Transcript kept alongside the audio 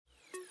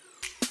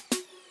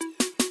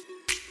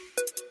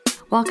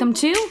Welcome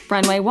to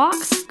Runway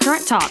Walks,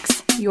 Current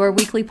Talks, your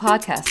weekly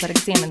podcast that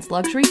examines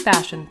luxury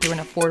fashion through an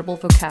affordable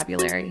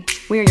vocabulary.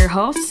 We're your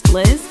hosts,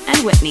 Liz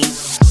and Whitney.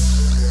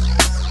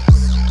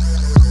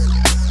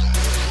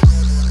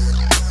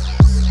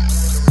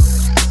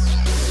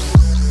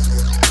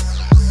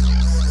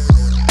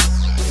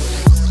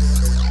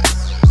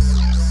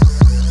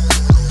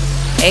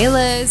 Hey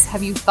Liz,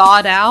 have you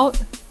thawed out?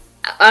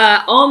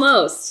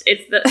 Almost.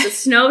 It's the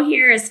snow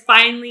here is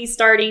finally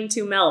starting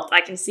to melt.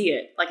 I can see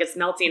it. Like it's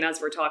melting as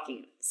we're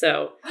talking.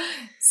 So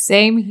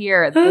same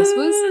here. This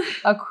was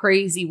a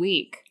crazy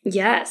week.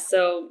 Yes.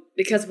 So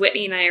because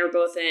Whitney and I are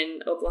both in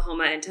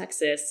Oklahoma and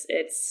Texas,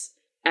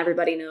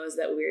 everybody knows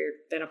that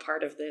we've been a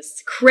part of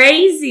this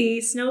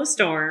crazy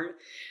snowstorm.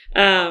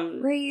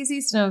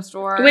 Crazy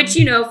snowstorm. Which,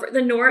 for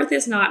the north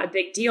is not a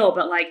big deal,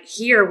 but like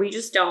here we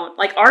just don't,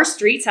 like our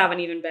streets haven't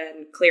even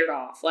been cleared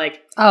off.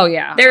 Like, oh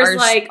yeah. There's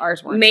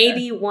ours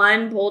maybe there.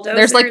 One bulldozer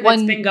there's like that's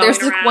one, been going there's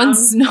around. like one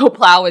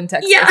snowplow in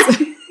Texas. Yeah.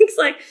 It's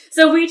like,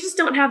 so we just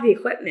don't have the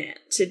equipment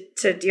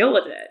to deal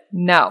with it.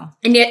 No.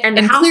 And yet, and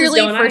clearly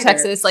don't for either.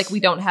 Texas, like we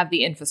don't have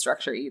the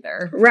infrastructure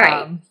either.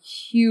 Right.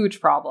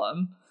 Huge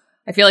problem.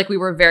 I feel like we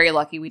were very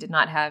lucky we did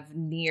not have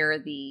near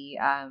the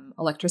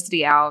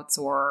electricity outs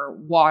or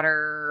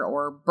water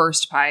or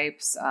burst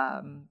pipes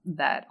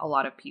that a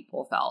lot of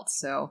people felt.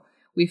 So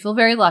we feel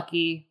very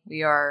lucky.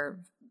 Our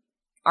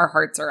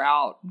hearts are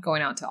out,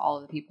 going out to all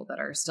of the people that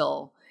are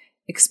still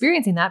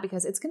experiencing that,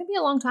 because it's going to be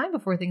a long time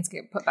before things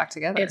get put back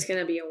together. It's going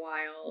to be a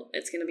while.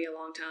 It's going to be a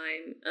long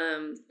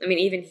time.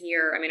 Even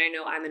here, I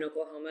know I'm in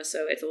Oklahoma,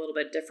 so it's a little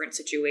bit different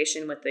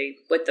situation with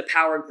the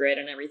power grid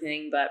and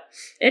everything, but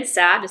it's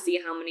sad to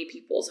see how many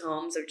people's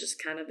homes have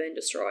just kind of been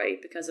destroyed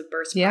because of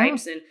burst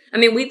pipes.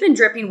 And we've been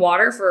dripping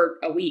water for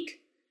a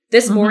week.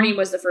 This morning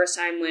was the first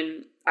time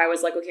when I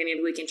was like, okay,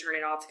 maybe we can turn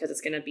it off because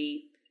it's going to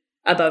be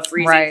above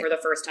freezing for the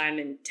first time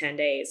in 10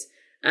 days.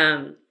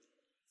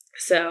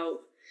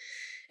 So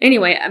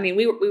anyway,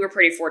 we were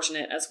pretty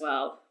fortunate as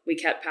well. We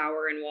kept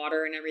power and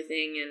water and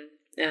everything.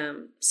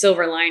 And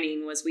silver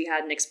lining was we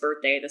had Nick's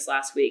birthday this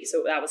last week.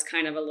 So that was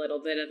kind of a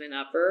little bit of an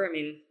upper.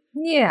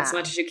 As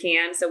much as you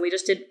can. So we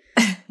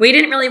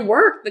didn't really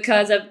work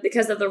because of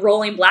the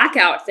rolling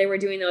blackouts. They were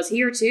doing those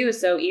here too.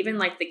 So even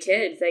like the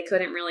kids, they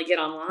couldn't really get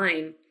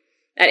online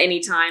at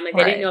any time. Like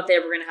they didn't know if they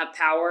were going to have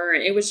power.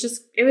 And it was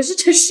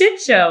just a shit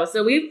show.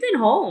 So we've been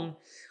home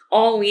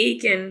all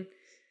week and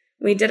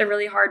we did a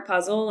really hard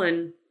puzzle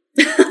and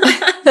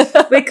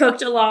we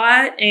cooked a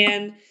lot,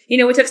 and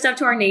we took stuff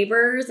to our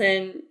neighbors,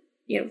 and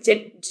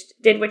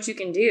did what you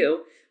can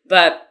do.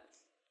 But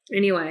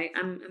anyway,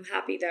 I'm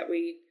happy that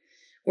we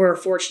were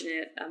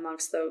fortunate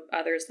amongst the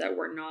others that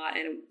were not,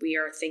 and we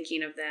are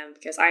thinking of them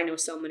because I know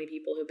so many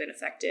people who've been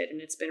affected,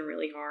 and it's been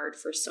really hard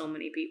for so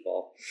many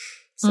people.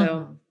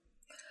 So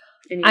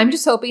anyway. I'm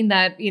just hoping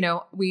that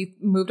we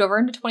moved over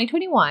into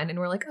 2021, and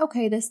we're like,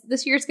 okay,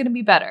 this year's going to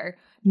be better.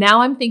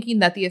 Now I'm thinking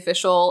that the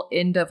official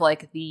end of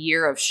like the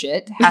year of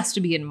shit has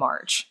to be in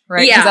March,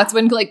 right? Because that's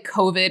when like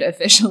COVID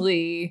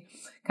officially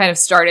kind of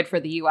started for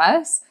the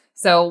US.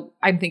 So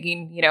I'm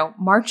thinking,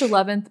 March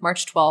 11th,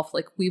 March 12th,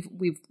 like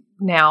we've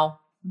now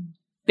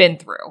been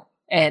through,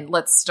 and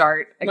let's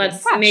start again.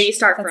 Let's maybe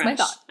start fresh. My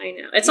thought. I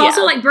know. It's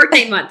also like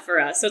birthday month for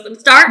us. So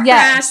start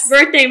fresh,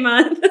 birthday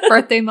month.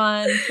 Birthday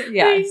month.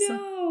 Yes. I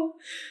know.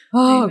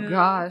 Oh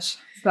gosh.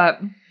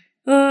 But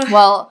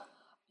well,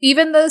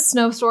 even the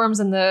snowstorms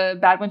and the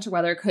bad winter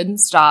weather couldn't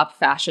stop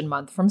Fashion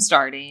Month from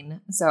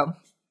starting. So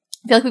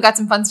I feel like we've got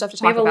some fun stuff to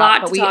talk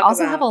about. But we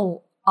also have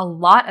a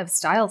lot of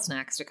style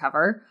snacks to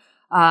cover.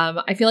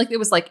 I feel like it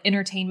was like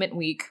entertainment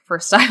week for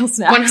style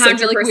snacks. 100%. I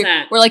feel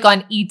like we're like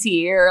on ET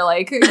or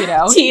like,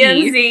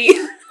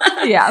 TMZ.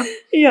 Yeah.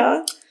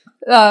 Yeah.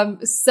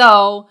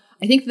 So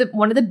I think that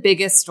one of the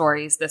biggest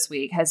stories this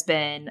week has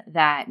been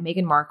that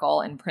Meghan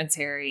Markle and Prince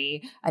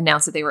Harry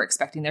announced that they were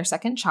expecting their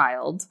second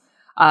child.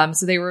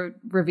 So they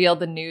revealed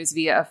the news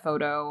via a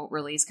photo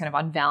release kind of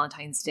on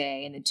Valentine's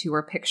Day, and the two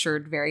are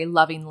pictured very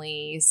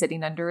lovingly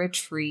sitting under a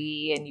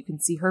tree, and you can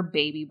see her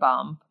baby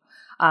bump.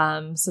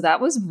 So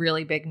that was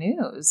really big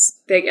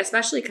news. Big,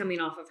 especially coming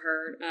off of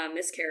her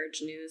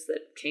miscarriage news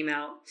that came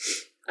out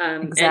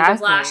end of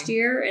last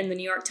year in the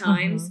New York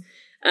Times.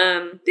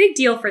 Big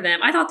deal for them.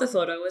 I thought the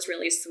photo was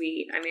really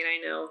sweet. I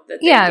know that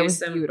they do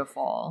some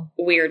beautiful,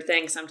 weird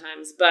things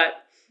sometimes,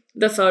 but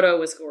the photo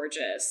was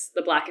gorgeous.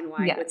 The black and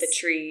white with the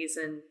trees,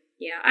 and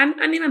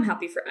I'm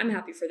happy for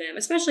them,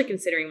 especially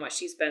considering what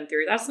she's been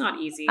through. That's not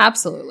easy.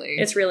 Absolutely,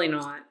 it's really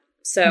not.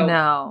 So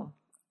no,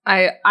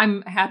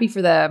 I'm happy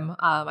for them.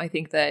 I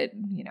think that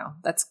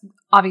that's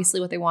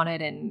obviously what they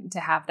wanted, and to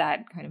have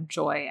that kind of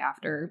joy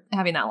after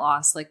having that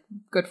loss, like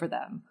good for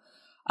them.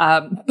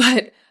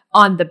 But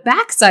on the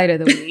backside of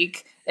the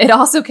week, it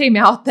also came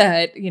out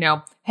that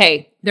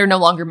hey, they're no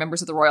longer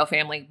members of the royal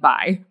family.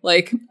 Bye,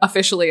 like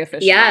officially.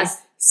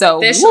 Yes. So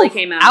officially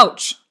came out.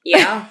 Ouch.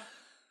 Yeah.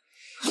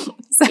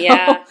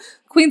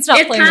 Queen's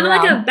not playing around. It's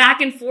kind of like a back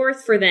and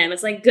forth for them.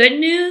 It's like good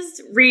news,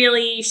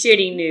 really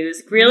shitty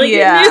news. Really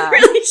good news,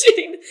 really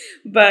shitty news.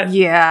 But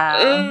yeah.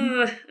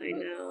 I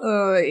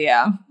know.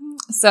 Yeah.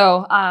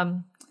 So,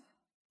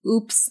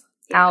 oops,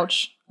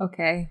 ouch.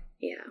 Okay.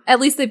 Yeah. At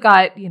least they've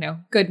got,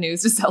 good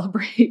news to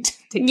celebrate.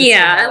 And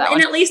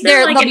at least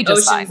they're like an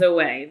oceans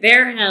away.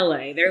 They're in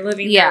LA. They're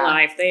living their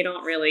life. They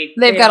don't really.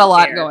 They've got a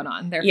lot going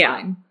on. They're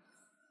fine.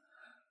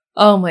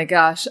 Oh my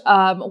gosh.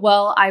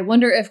 Well, I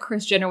wonder if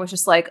Kris Jenner was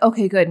just like,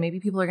 okay, good. Maybe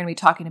people are going to be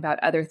talking about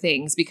other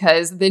things,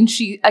 because then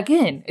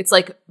it's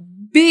like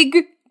big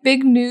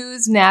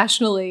news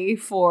nationally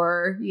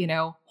for,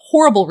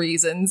 horrible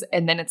reasons.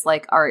 And then it's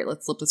like, all right,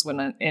 let's slip this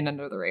one in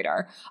under the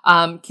radar.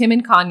 Kim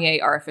and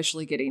Kanye are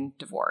officially getting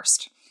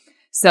divorced.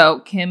 So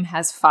Kim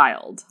has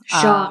filed.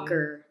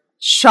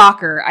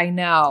 Shocker. I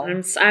know.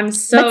 I'm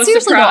so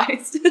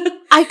surprised.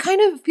 I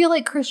kind of feel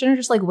like Kris Jenner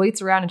just like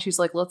waits around and she's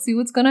like, let's see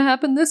what's going to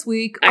happen this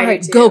week. All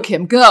right, go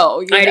Kim,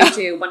 go. I do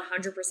too,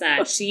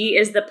 100%. She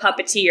is the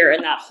puppeteer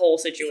in that whole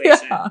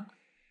situation. Yeah.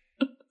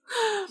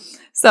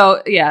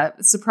 So yeah,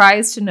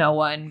 surprise to no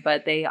one,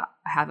 but they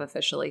have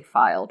officially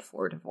filed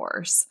for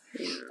divorce.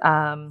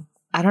 I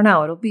don't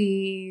know. It'll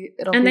be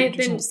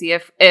interesting to see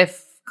if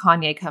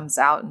Kanye comes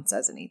out and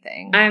says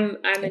anything. I'm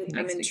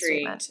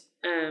intrigued.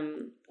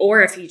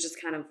 Or if he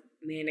just kind of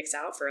manics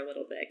out for a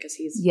little bit, because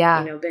he's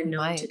been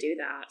known to do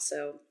that.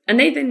 So, and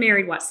they've been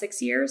married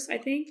 6 years, I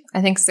think.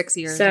 I think 6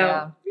 years.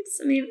 So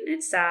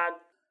it's sad,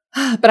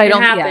 but I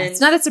don't. Yeah, it's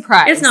not a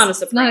surprise. It's not a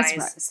surprise.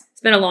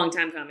 It's been a long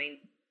time coming.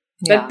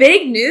 But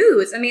big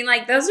news. I mean,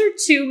 like, those are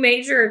three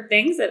major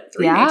things that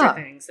have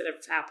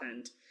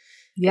happened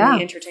in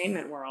the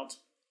entertainment world.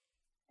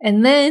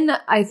 And then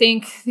I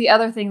think the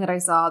other thing that I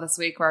saw this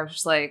week where I was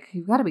just like,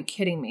 you've got to be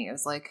kidding me. It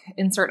was like,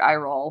 insert eye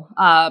roll.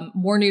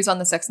 More news on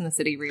the Sex and the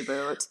City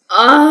reboot.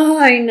 Oh,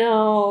 I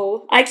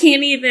know. I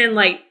can't even,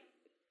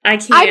 I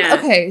can't.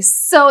 Okay,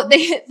 so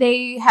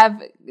they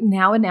have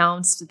now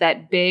announced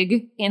that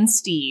Big and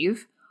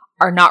Steve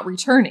are not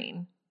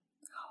returning.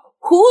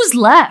 Who's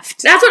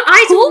left? That's what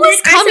I told Nick.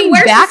 I said,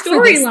 where's the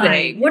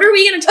storyline? What are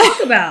we going to talk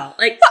about?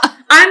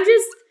 I'm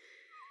just,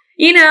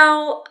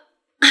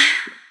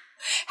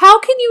 How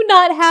can you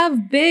not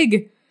have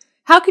Big?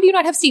 How can you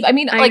not have Steve? I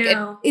mean,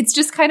 it's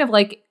just kind of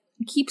like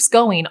keeps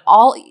going.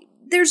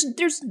 There's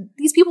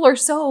these people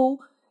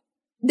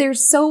they're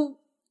so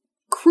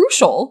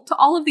crucial to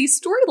all of these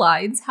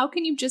storylines. How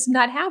can you just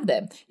not have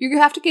them? You're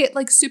gonna have to get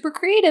super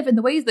creative in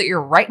the ways that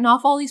you're writing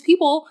off all these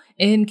people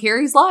in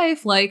Carrie's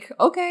life.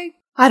 Okay,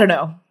 I don't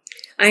know.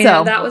 I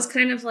know that was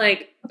kind of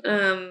like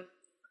the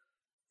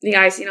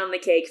icing on the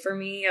cake for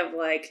me of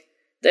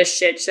the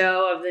shit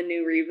show of the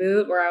new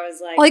reboot, where I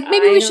was like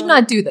maybe we should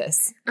not do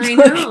this. I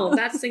know.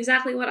 That's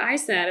exactly what I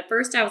said. At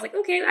first I was like,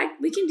 okay,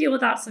 we can deal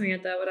without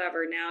Samantha,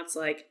 whatever. Now it's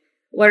like,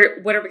 what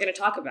are we going to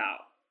talk about?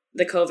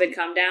 The COVID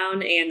come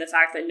down and the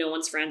fact that no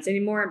one's friends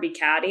anymore and be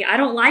catty. I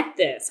don't like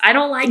this. I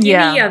don't like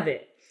any of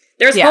it.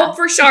 There's hope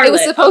for Charlotte. It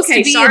was supposed to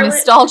be Charlotte. A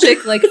nostalgic,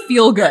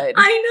 feel good.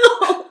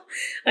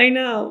 I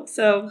know.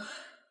 So,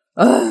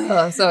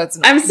 so it's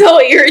not. I'm so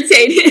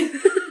irritated.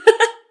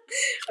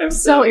 I'm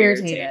so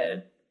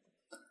irritated.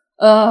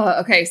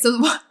 Okay, so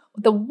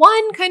the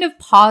one kind of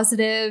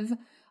positive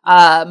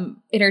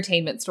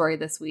entertainment story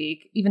this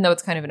week, even though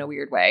it's kind of in a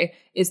weird way,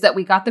 is that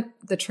we got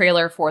the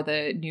trailer for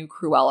the new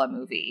Cruella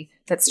movie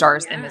that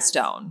stars Emma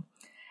Stone.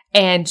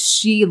 And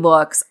she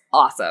looks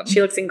awesome.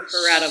 She looks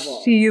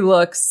incredible. She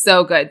looks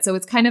so good. So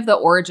it's kind of the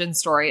origin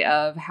story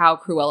of how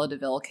Cruella de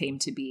Vil came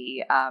to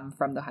be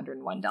from the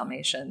 101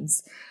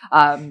 Dalmatians,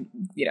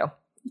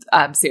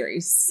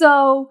 series.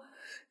 So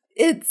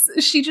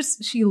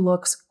she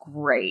looks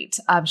great.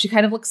 She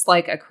kind of looks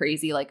like a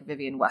crazy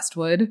Vivienne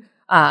Westwood.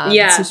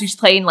 So she's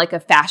playing a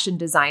fashion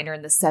designer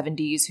in the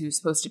 70s who's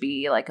supposed to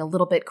be a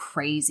little bit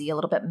crazy, a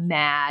little bit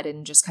mad,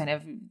 and just kind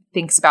of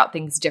thinks about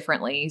things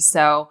differently.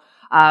 So,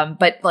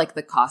 but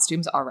the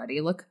costumes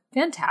already look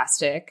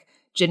fantastic.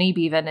 Jenny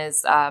Beavan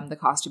is the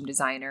costume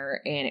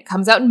designer, and it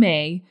comes out in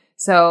May.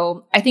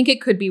 So I think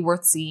it could be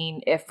worth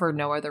seeing, if for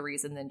no other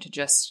reason than to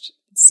just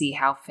see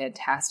how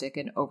fantastic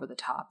and over the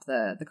top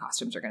the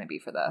costumes are going to be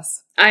for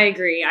this. I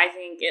agree. I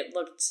think it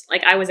looked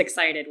I was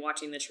excited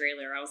watching the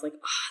trailer. I was like,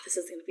 oh, this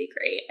is going to be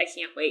great. I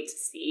can't wait to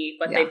see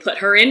what they put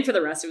her in for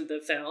the rest of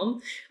the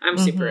film. I'm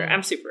super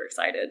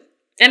excited.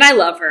 And I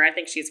love her. I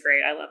think she's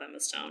great. I love Emma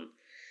Stone.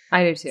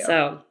 I do too.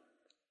 So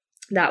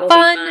that will be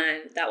fun.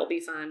 That will be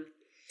fun.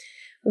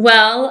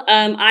 Well,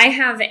 I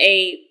have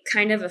a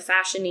kind of a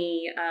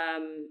fashion-y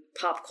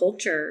pop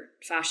culture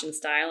fashion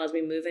style as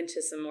we move into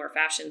some more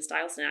fashion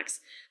style snacks.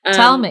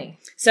 Tell me.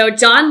 So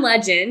John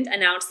Legend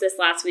announced this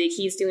last week.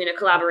 He's doing a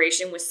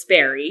collaboration with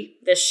Sperry,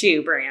 the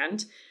shoe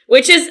brand,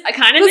 which is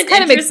kind of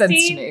makes sense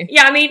to me.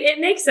 Yeah, I mean, it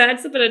makes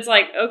sense, but it's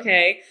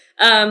okay.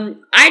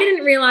 I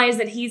didn't realize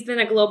that he's been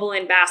a global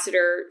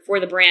ambassador for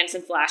the brand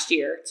since last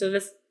year. So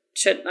it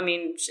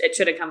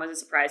should have come as a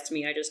surprise to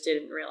me. I just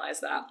didn't realize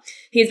that.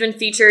 He's been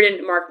featured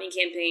in marketing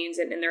campaigns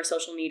and in their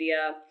social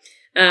media.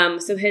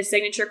 So his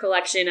signature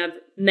collection of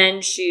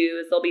men's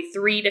shoes, there'll be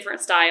 3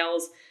 different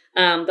styles.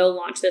 They'll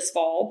launch this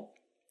fall.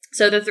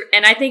 So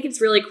and I think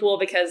it's really cool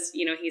because,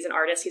 you know, he's an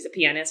artist, he's a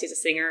pianist, he's a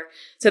singer.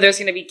 So there's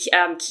going to be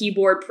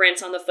keyboard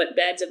prints on the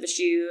footbeds of the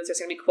shoes. There's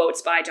going to be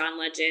quotes by John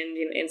Legend,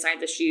 you know, inside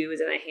the shoes,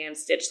 and a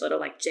hand-stitched little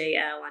like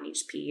JL on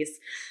each piece.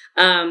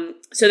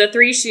 So the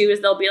 3 shoes,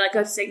 there'll be like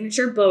a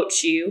signature boat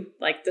shoe,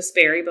 like the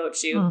Sperry boat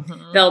shoe.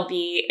 Mm-hmm. There'll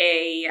be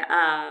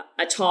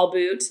a tall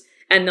boot,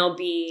 and there'll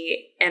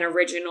be an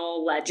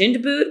original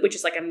Legend boot, which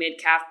is like a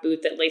mid-calf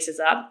boot that laces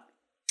up.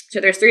 So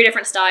there's 3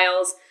 different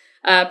styles.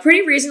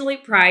 Pretty reasonably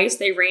priced.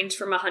 They range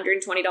from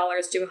 $120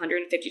 to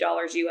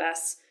 $150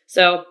 US.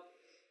 So,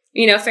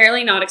 you know,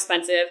 fairly not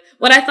expensive.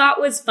 What I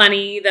thought was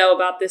funny though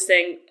about this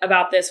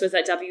was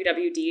that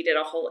WWD did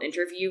a whole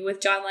interview with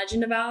John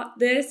Legend about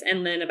this,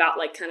 and then about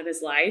like kind of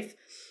his life.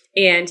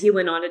 And he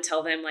went on to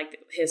tell them like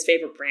his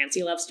favorite brands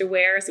he loves to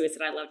wear. So he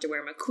said, I love to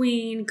wear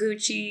McQueen,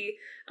 Gucci,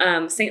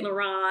 Saint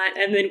Laurent.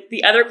 And then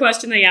the other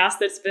question they asked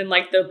that's been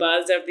like the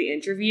buzz of the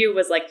interview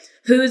was like,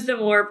 who's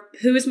more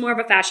of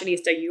a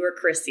fashionista, you or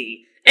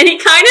Chrissy? And he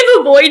kind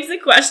of avoids the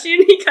question.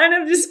 He kind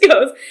of just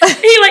goes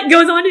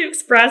on to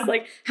express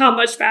like how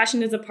much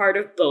fashion is a part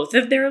of both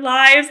of their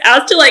lives,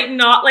 as to like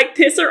not like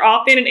piss her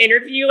off in an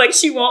interview. Like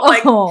she won't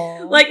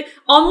like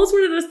almost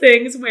one of those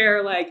things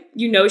where like,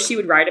 you know, she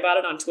would write about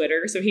it on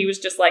Twitter. So he was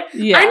just like, I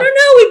don't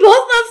know, we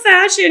both love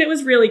fashion. It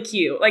was really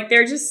cute. Like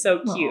they're just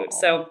so cute.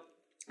 So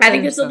I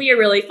think this will be a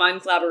really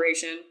fun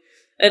collaboration.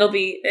 It'll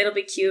be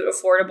cute,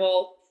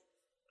 affordable,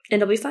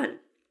 and it'll be fun.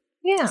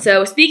 Yeah.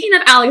 So speaking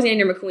of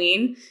Alexander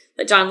McQueen,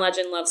 that John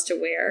Legend loves to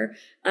wear,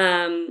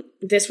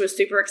 this was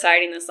super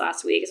exciting this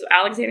last week. So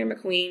Alexander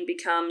McQueen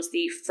becomes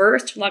the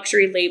first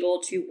luxury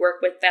label to work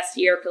with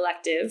Vestiaire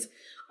Collective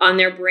on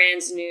their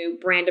brand's new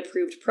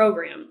brand-approved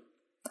program.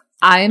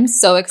 I am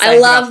so excited. I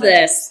love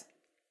this.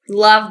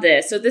 Love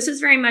this. So this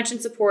is very much in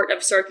support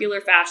of circular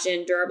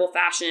fashion, durable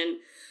fashion.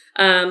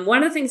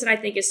 One of the things that I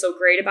think is so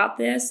great about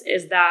this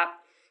is that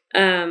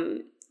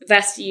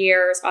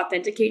Vestiaire's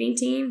authenticating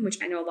team, which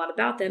I know a lot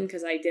about them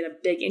because I did a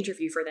big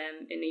interview for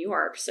them in New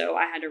York. So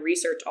I had to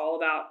research all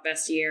about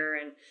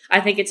Vestiaire, and I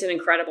think it's an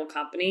incredible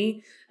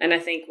company. And I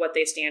think what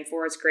they stand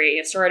for is great.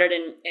 It started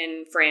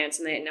in France,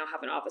 and they now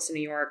have an office in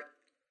New York.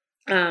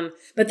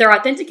 But their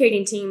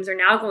authenticating teams are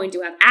now going to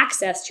have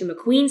access to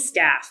McQueen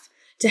staff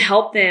to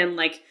help them,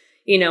 like,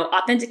 you know,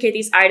 authenticate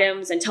these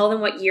items and tell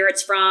them what year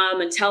it's from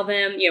and tell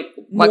them, you know,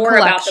 more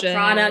about the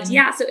product.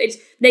 Yeah. So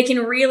they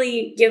can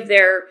really give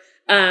their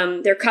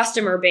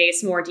customer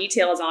base more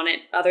details on it,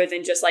 other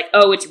than just like,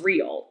 oh, it's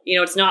real. You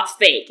know, it's not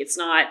fake. It's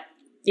not,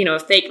 you know, a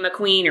fake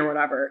McQueen or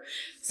whatever.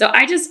 So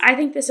I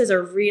think this is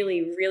a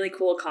really, really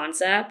cool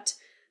concept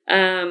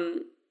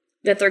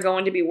that they're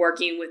going to be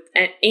working with.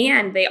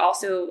 And they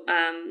also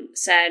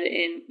said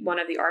in one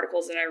of the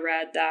articles that I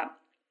read that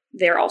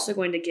they're also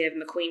going to give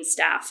McQueen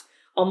staff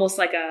almost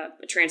like a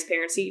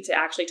transparency to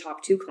actually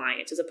talk to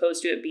clients, as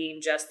opposed to it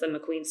being just the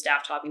McQueen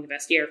staff talking to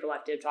Vestiaire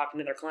Collective, talking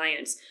to their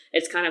clients.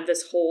 It's kind of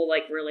this whole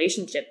like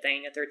relationship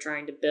thing that they're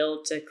trying to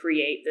build to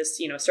create this,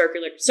 you know,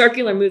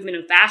 circular movement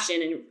in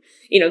fashion, and,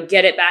 you know,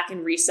 get it back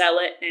and resell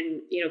it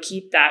and, you know,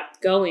 keep that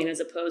going, as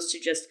opposed to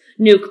just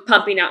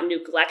pumping out new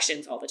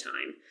collections all the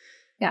time.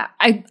 Yeah,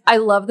 I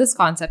love this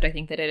concept. I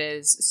think that it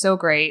is so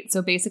great.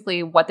 So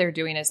basically what they're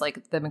doing is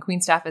like the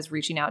McQueen staff is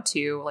reaching out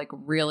to like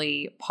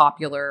really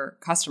popular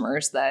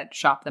customers that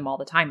shop them all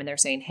the time. And they're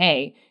saying,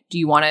 hey, do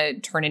you want to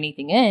turn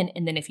anything in?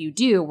 And then if you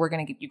do, we're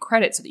going to give you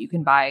credit so that you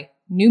can buy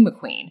new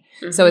McQueen.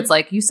 Mm-hmm. So it's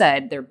like you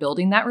said, they're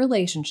building that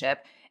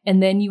relationship.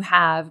 And then you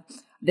have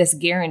this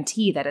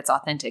guarantee that it's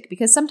authentic,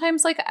 because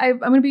sometimes, like, I'm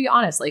going to be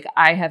honest, like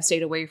I have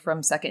stayed away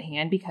from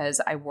secondhand because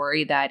I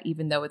worry that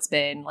even though it's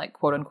been like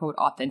quote unquote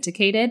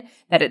authenticated,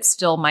 that it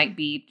still might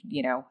be,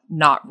 you know,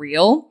 not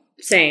real.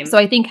 Same. So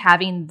I think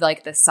having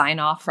like the sign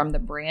off from the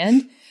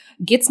brand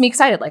gets me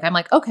excited. Like, I'm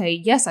like, okay,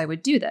 yes, I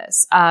would do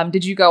this.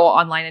 Did you go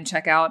online and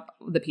check out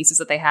the pieces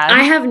that they had?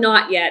 I have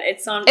not yet.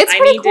 I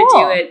need to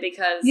do it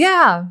because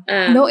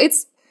no,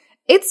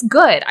 it's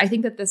good. I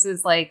think that this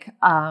is like,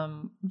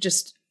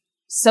 just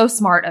so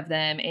smart of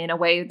them in a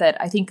way that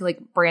I think like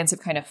brands have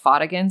kind of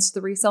fought against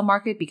the resale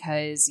market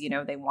because, you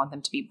know, they want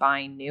them to be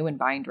buying new and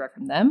buying direct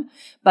from them.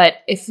 But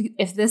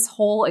if this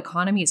whole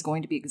economy is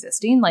going to be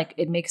existing, like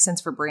it makes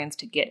sense for brands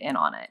to get in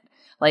on it.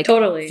 Like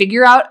totally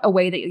figure out a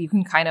way that you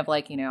can kind of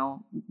like, you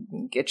know,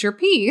 get your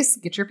piece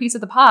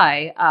of the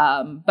pie,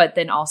 but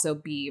then also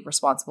be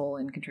responsible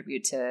and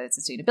contribute to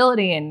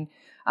sustainability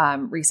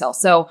and resell.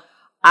 So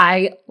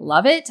I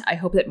love it. I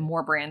hope that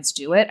more brands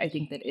do it. I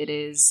think that it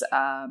is,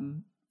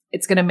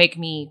 it's going to make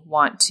me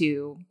want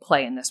to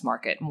play in this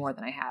market more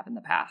than I have in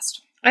the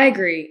past. I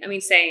agree. I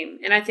mean, same.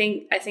 And I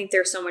think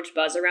there's so much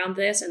buzz around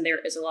this, and there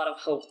is a lot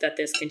of hope that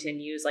this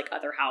continues, like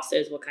other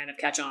houses will kind of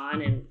catch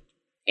on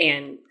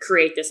and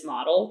create this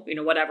model, you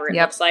know, whatever it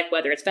looks like,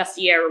 whether it's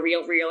Vestiaire or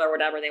Real or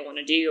whatever they want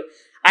to do.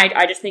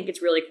 I just think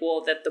it's really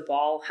cool that the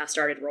ball has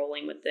started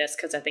rolling with this,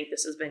 because I think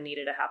this has been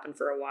needed to happen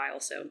for a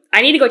while. So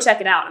I need to go check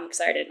it out. I'm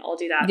excited. I'll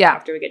do that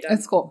after we get done.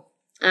 That's cool.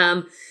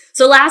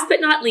 So last but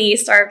not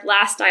least, our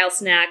last style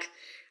snack,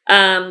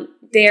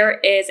 There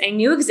is a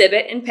new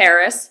exhibit in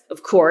Paris.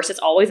 Of course, it's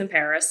always in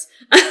Paris,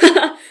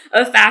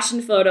 of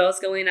fashion photos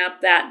going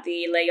up at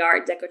the Les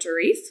Arts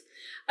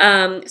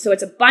Décoratifs. So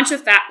it's a bunch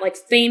of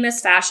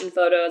famous fashion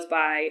photos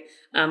by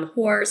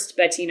Horst,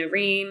 Bettina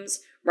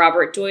Reams,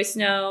 Robert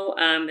Doisneau.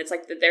 It's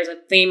like there's a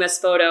famous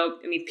photo.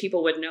 I mean,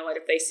 people would know it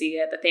if they see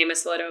it. The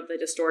famous photo of the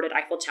distorted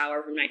Eiffel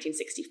Tower from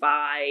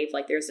 1965.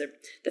 Like there's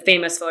the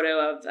famous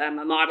photo of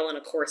a model in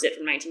a corset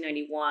from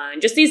 1991.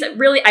 Just these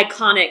really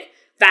iconic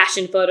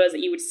fashion photos that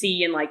you would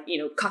see in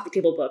coffee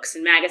table books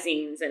and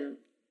magazines. And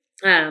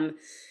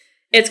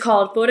it's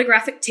called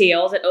Photographic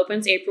Tales. It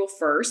opens April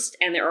 1st,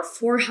 and there are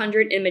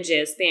 400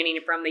 images spanning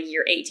from the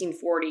year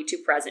 1840 to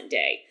present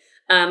day.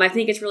 I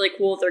think it's really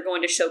cool that they're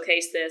going to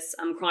showcase this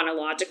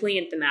chronologically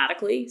and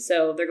thematically.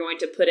 So they're going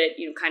to put it,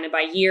 kind of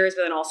by years,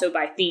 but then also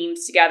by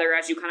themes together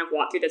as you kind of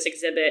walk through this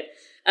exhibit.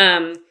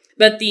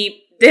 But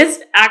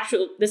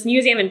this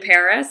museum in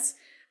Paris,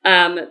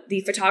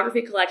 the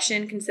photography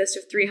collection consists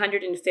of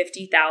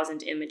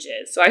 350,000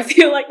 images. So I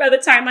feel like by the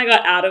time I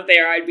got out of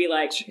there, I'd be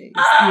like,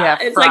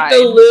 it's fried. Like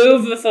the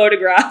Louvre of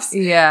photographs.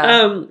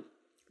 Yeah.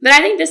 But I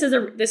think this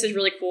is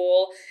really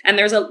cool, and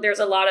there's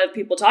a lot of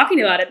people talking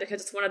about it because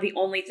it's one of the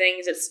only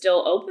things that's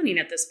still opening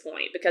at this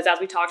point. Because as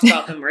we talked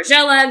about, the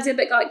Margiela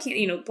exhibit got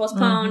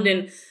postponed,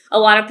 and a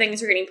lot of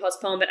things are getting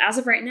postponed. But as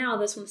of right now,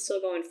 this one's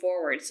still going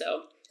forward.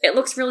 So it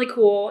looks really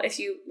cool. If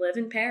you live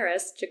in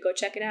Paris, to go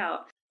check it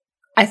out.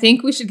 I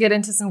think we should get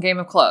into some Game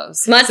of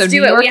Clothes. Let's do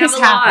New it. York We have has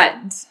a lot.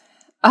 happened.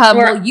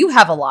 Well, you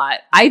have a lot.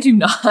 I do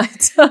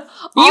not. You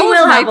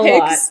will have a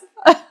lot.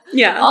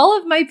 Yeah. All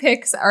of my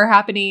picks are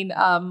happening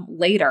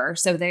later,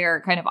 so they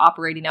are kind of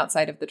operating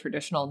outside of the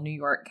traditional New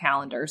York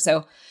calendar.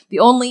 So the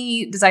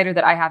only designer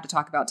that I have to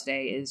talk about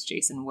today is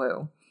Jason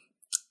Wu.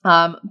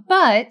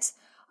 But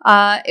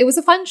it was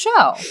a fun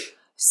show.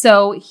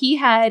 So he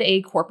had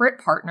a corporate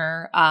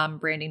partner,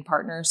 branding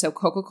partner. So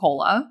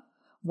Coca-Cola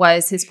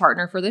was his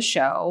partner for the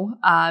show.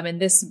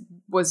 And this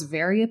was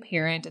very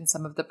apparent in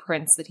some of the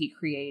prints that he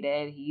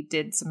created. He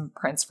did some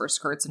prints for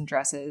skirts and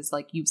dresses,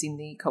 like using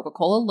the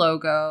Coca-Cola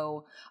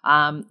logo.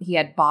 He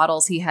had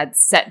bottles. He had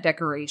set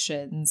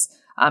decorations,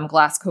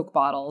 glass Coke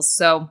bottles.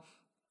 So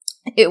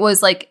it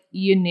was like,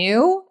 you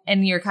knew,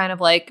 and you're kind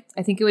of like,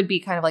 I think it would be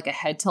kind of like a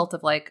head tilt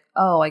of like,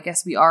 oh, I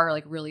guess we are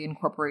like really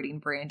incorporating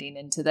branding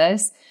into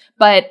this.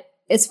 But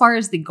as far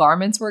as the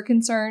garments were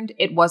concerned,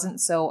 it wasn't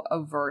so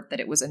overt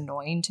that it was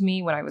annoying to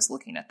me when I was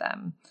looking at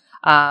them.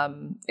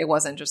 It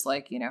wasn't just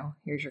like,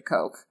 here's your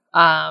Coke.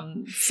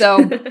 So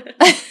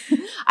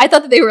I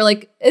thought that they were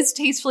like as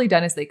tastefully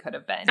done as they could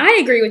have been. I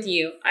agree with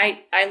you.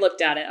 I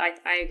looked at it.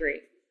 I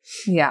agree.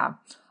 Yeah.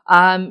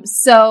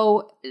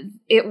 So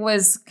it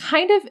was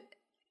kind of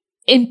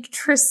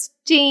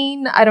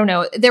interesting. I don't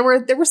know. There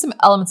were some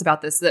elements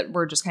about this that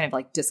were just kind of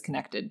like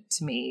disconnected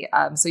to me.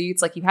 So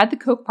it's like you had the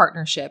Coke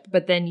partnership,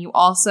 but then you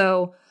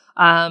also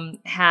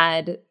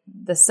had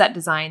the set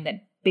design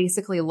that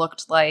basically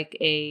looked like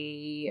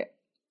a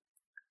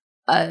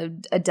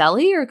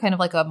deli or kind of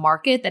like a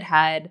market that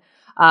had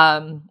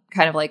kind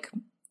of like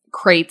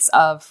crates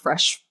of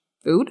fresh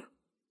food.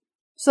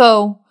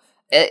 So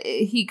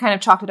he kind of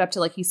chalked it up to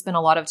like he spent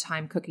a lot of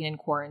time cooking in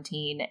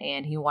quarantine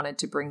and he wanted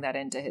to bring that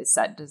into his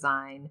set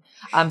design.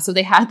 So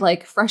they had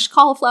like fresh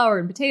cauliflower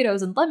and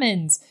potatoes and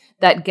lemons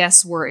that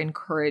guests were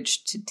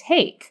encouraged to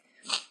take.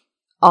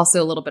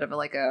 Also a little bit of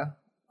a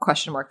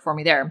question mark for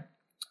me there.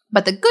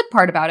 But the good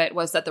part about it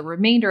was that the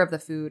remainder of the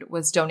food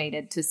was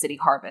donated to City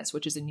Harvest,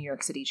 which is a New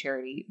York City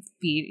charity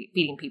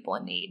feeding people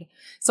in need.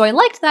 So I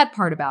liked that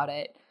part about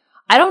it.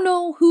 I don't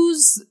know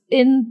who's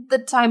in the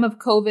time of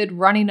COVID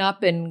running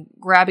up and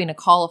grabbing a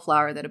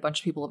cauliflower that a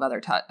bunch of people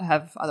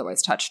have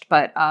otherwise touched,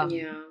 but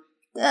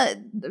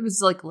it was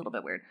like a little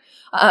bit weird.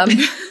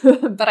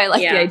 But I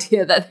like the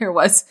idea that there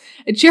was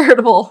a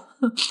charitable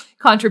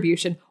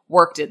contribution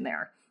worked in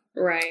there.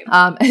 Right.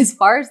 As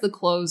far as the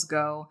clothes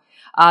go,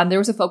 there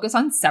was a focus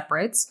on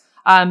separates.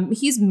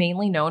 He's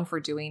mainly known for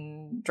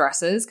doing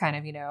dresses, kind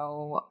of,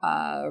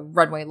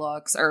 runway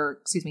looks,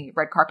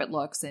 red carpet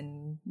looks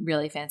and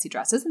really fancy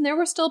dresses. And there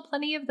were still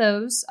plenty of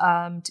those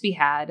to be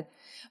had,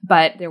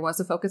 but there was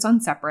a focus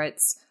on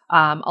separates.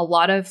 A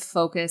lot of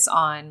focus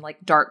on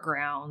like dark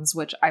gowns,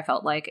 which I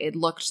felt like it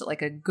looked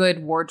like a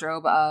good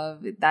wardrobe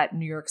of that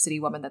New York City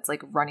woman that's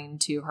like running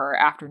to her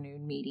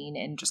afternoon meeting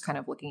and just kind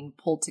of looking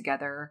pulled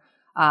together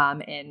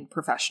and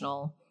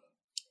professional.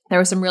 There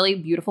were some really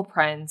beautiful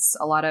prints,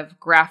 a lot of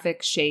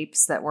graphic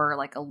shapes that were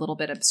like a little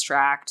bit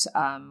abstract,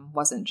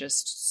 wasn't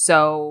just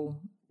so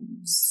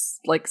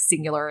like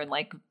singular and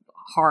like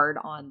hard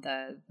on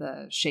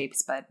the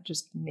shapes, but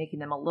just making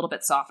them a little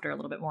bit softer, a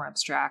little bit more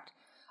abstract.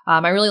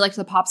 I really liked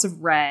the pops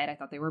of red. I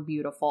thought they were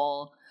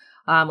beautiful.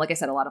 Like I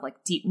said, a lot of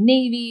like deep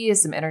navy,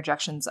 some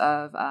interjections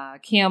of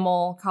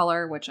camel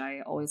color, which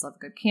I always love a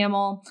good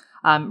camel.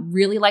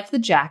 Really liked the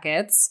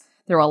jackets.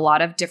 There were a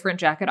lot of different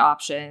jacket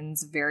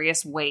options,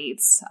 various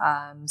weights.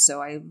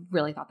 So I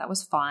really thought that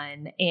was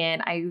fun.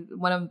 And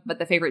but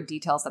the favorite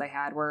details that I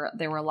had were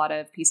there were a lot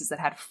of pieces that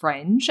had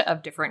fringe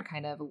of different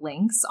kind of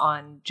lengths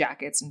on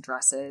jackets and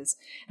dresses.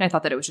 And I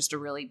thought that it was just a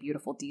really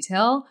beautiful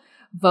detail.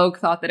 Vogue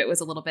thought that it was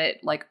a little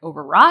bit like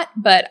overwrought,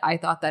 but I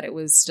thought that it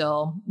was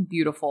still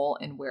beautiful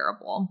and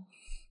wearable.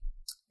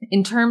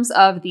 In terms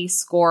of the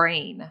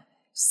scoring,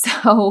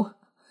 so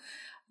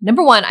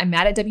number one, I'm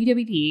mad at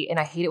WWD, and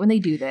I hate it when they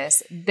do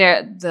this.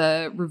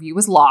 The review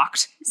was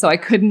locked, so I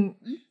couldn't.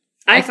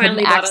 I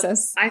finally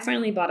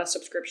bought a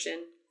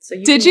subscription. So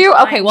did you?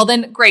 Okay, well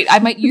then, great. I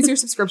might use your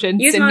subscription.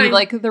 Send me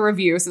like the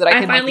review so that I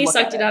can. I finally look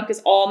sucked it up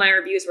because all my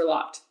reviews were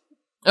locked.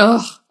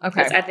 Ugh.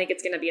 Okay. I think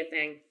it's going to be a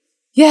thing.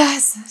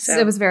 Yes, so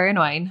it was very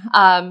annoying.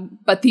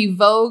 But the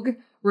Vogue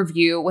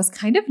review was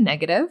kind of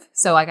negative,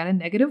 so I got a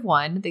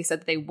 -1. They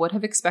said they would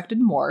have expected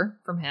more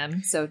from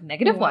him, so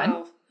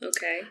 -1.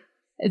 Okay.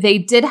 They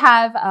did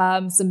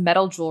have some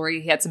metal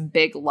jewelry. He had some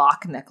big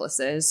lock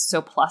necklaces, so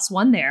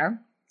 +1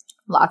 there.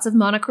 Lots of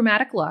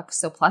monochromatic looks,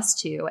 so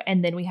 +2.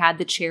 And then we had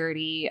the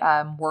charity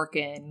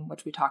work-in,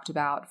 which we talked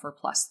about, for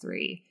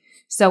 +3.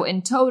 So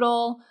in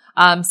total,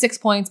 6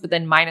 points, but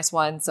then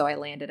 -1, so I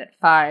landed at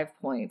 5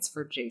 points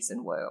for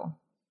Jason Wu.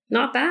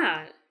 Not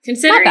bad.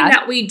 Considering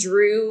that we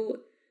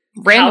drew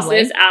randomly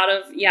houses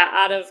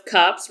out of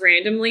cups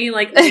randomly,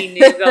 like we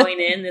knew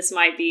going in, this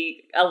might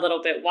be a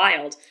little bit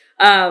wild.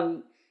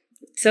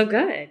 So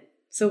good.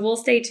 So we'll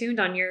stay tuned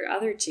on your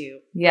other two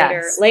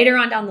later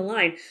on down the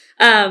line.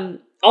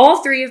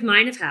 All three of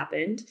mine have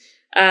happened.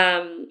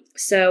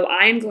 So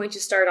I'm going to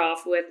start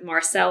off with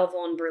Marcel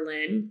von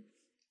Berlin.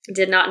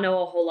 Did not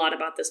know a whole lot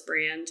about this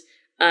brand.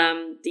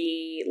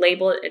 The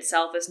label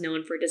itself is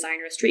known for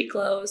designer street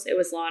clothes. It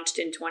was launched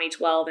in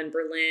 2012 in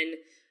Berlin,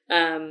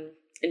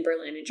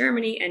 in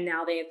Germany, and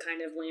now they have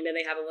kind of landed.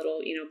 They have a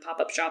little,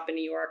 pop-up shop in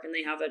New York, and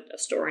they have a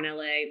store in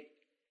LA.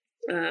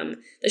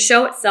 The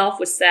show itself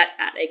was set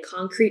at a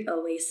concrete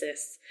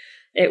oasis.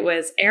 It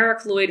was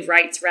Eric Lloyd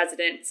Wright's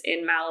residence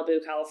in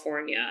Malibu,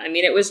 California. I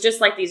mean, it was just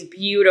like these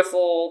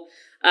beautiful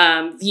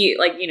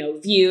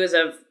views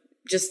of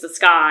just the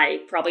sky,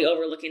 probably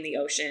overlooking the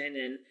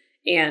ocean,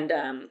 and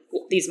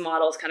these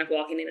models kind of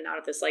walking in and out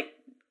of this like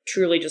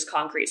truly just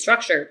concrete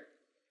structure.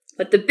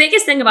 But the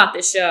biggest thing about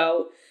this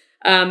show,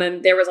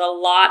 and there was a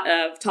lot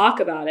of talk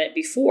about it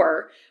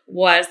before,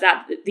 was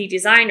that the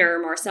designer,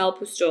 Marcel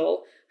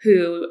Pustel,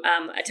 who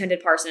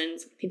attended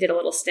Parsons, he did a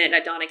little stint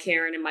at Donna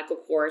Karan and Michael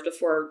Kors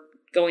before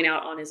going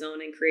out on his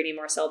own and creating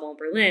Marcel von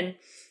Berlin.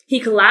 He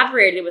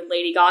collaborated with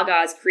Lady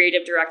Gaga's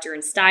creative director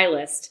and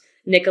stylist,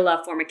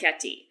 Nicola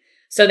Formichetti.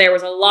 So there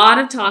was a lot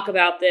of talk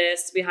about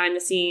this behind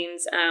the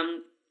scenes.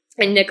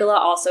 And Nicola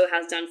also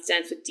has done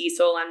stints with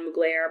Diesel and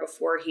Mugler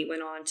before he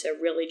went on to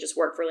really just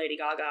work for Lady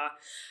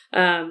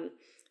Gaga.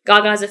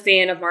 Gaga's a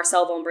fan of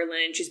Marcel von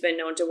Berlin. She's been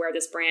known to wear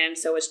this brand.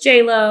 So is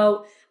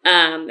J-Lo.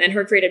 And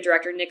her creative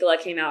director, Nicola,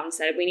 came out and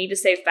said, we need to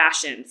save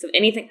fashion. So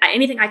anything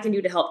I can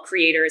do to help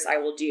creators, I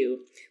will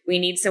do. We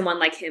need someone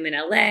like him in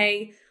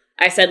LA.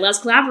 I said, let's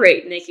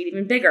collaborate and make it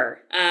even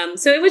bigger.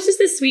 So it was just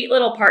this sweet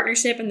little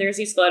partnership. And there's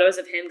these photos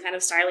of him kind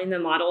of styling the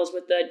models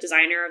with the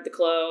designer of the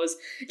clothes.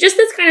 Just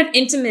this kind of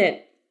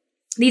intimate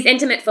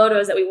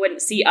photos that we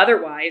wouldn't see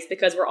otherwise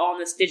because we're all in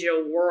this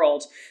digital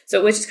world. So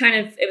it was kind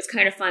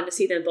of fun to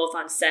see them both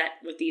on set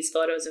with these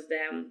photos of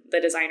them, the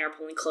designer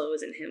pulling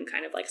clothes and him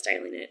kind of like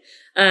styling it.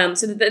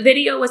 So the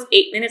video was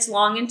 8 minutes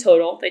long in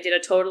total. They did a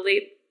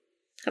totally,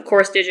 of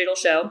course, digital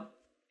show.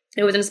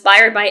 It was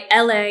inspired by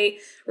LA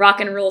rock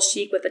and roll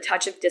chic with a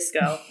touch of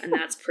disco. And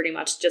that's pretty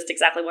much just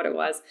exactly what it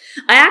was.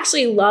 I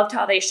actually loved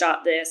how they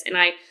shot this. And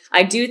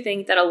I do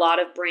think that a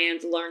lot of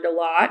brands learned a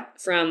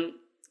lot from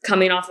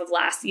coming off of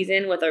last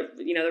season with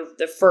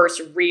the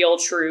first real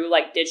true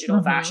like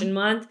digital fashion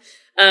month.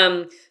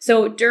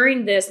 So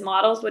during this,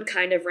 models would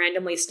kind of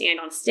randomly stand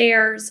on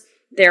stairs.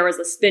 There was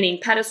a spinning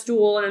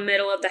pedestal in the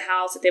middle of the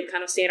house that they would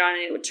kind of stand on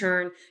and it would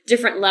turn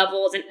different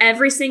levels. And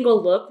every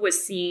single look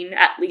was seen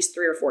at least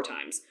 3 or 4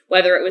 times,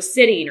 whether it was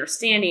sitting or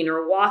standing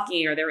or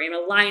walking or they were in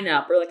a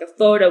lineup or like a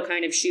photo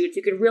kind of shoot.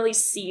 You could really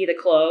see the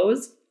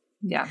clothes.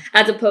 Yeah.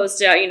 As opposed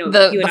to, you and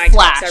I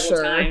flash, talked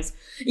several times.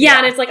 Yeah.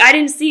 And it's like, I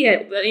didn't see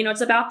it, but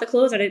it's about the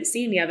clothes. I didn't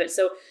see any of it.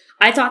 So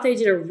I thought they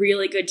did a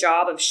really good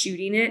job of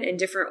shooting it in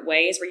different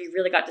ways where you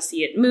really got to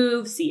see it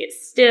move, see it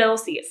still,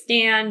 see it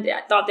stand.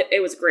 I thought that it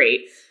was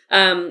great.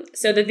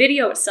 So the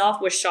video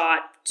itself was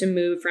shot to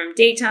move from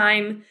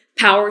daytime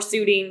power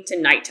suiting to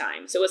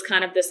nighttime. So it was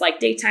kind of this like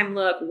daytime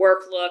look,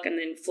 work look, and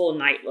then full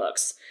night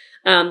looks.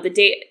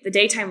 The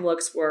daytime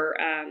looks were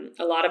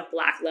a lot of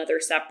black leather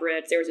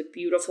separates. There was a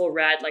beautiful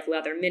red like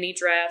leather mini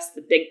dress.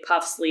 The big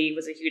puff sleeve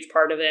was a huge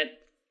part of it.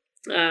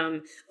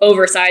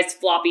 Oversized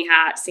floppy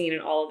hat seen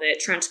in all of it.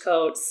 Trench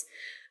coats.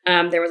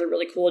 There was a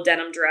really cool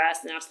denim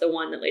dress, and that's the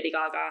one that Lady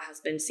Gaga has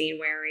been seen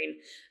wearing.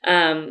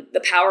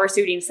 The power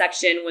suiting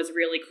section was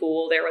really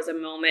cool. There was a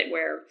moment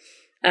where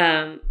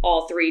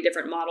all 3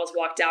 different models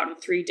walked out in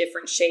 3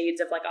 different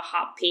shades of like a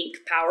hot pink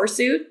power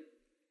suit.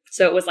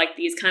 So it was like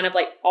these kind of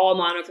like all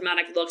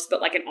monochromatic looks, but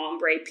like an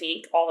ombre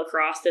pink all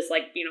across this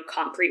like,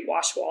 concrete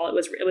wash wall.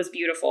 It was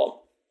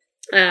beautiful.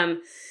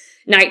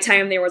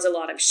 Nighttime, there was a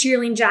lot of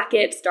shearling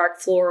jackets,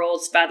 dark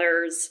florals,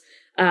 feathers,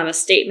 a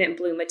statement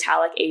blue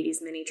metallic 80s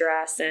mini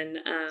dress. And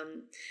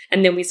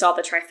then we saw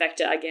the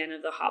trifecta again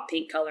of the hot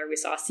pink color. We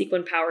saw a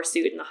sequin power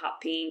suit in the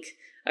hot pink,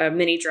 a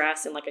mini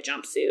dress, and like a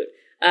jumpsuit.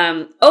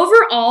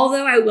 Overall,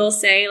 though, I will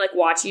say, like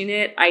watching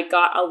it, I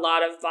got a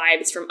lot of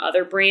vibes from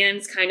other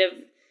brands kind of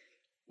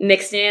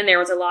mixed in. There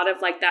was a lot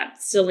of like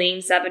that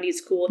Celine 70s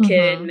cool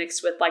kid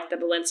mixed with like the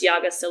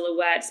Balenciaga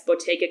silhouettes,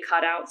 Bottega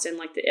cutouts, and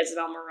like the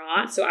Isabel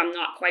Marant. So I'm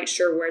not quite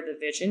sure where the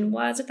vision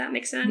was, if that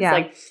makes sense. Yeah.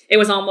 Like it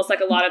was almost like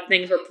a lot of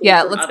things were pulled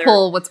from let's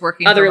pull what's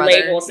working other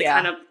labels to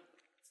kind of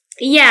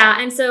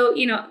and so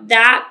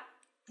that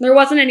there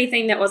wasn't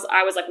anything that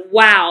I was like,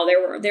 wow.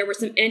 There were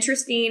some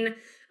interesting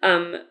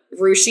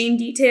ruching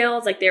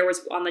details. Like there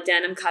was on the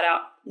denim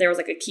cutout, there was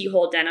like a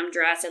keyhole denim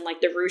dress, and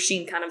like the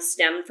ruching kind of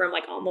stemmed from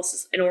like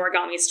almost an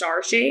origami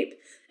star shape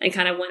and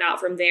kind of went out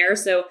from there.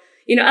 So,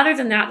 other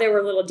than that, there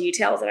were little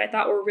details that I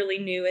thought were really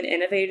new and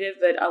innovative,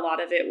 but a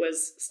lot of it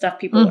was stuff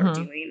people are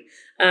doing.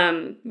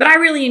 But I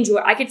really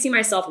I could see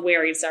myself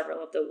wearing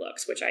several of the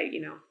looks, which I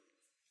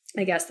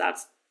guess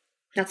that's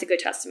a good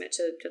testament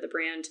to the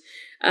brand.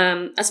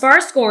 As far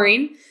as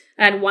scoring,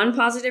 I had one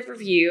positive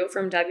review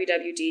from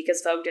WWD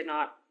because Vogue did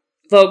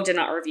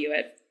not review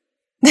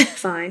it.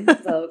 Fine,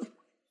 Vogue.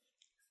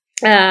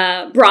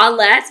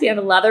 Bralettes, we have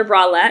a leather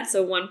bralette,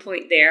 so 1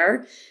 point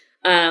there.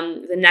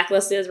 The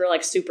necklaces were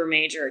like super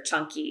major,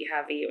 chunky,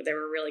 heavy. They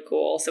were really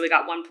cool. So we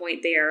got 1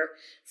 point there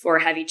for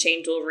heavy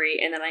chain jewelry.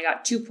 And then I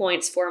got 2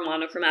 points for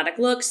monochromatic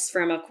looks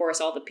from, of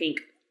course, all the pink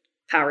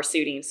power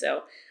suiting.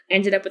 So I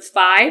ended up with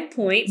 5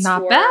 points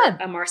not for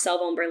bad. A Marcel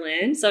von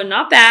Berlin. So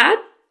not bad.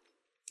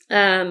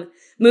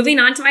 Moving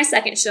on to my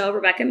second show,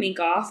 Rebecca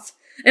Minkoff.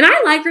 And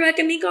I like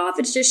Rebecca Minkoff.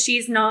 It's just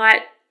she's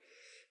not,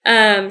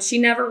 she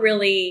never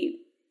really,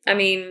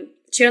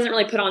 she doesn't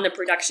really put on the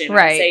production.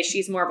 Right. I'd say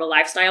she's more of a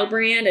lifestyle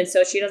brand. And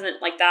so she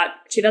doesn't like that.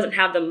 She doesn't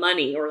have the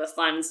money or the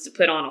funds to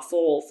put on a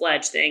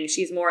full-fledged thing.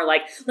 She's more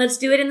like, let's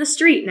do it in the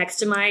street next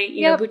to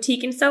my,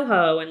 boutique in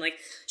Soho. And like,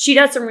 she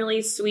does some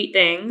really sweet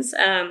things.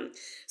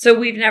 So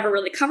we've never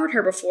really covered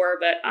her before,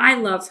 but I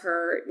love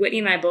her. Whitney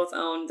and I both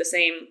own the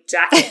same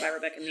jacket by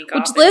Rebecca Minkoff.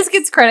 Which Liz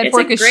gets credit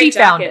for because she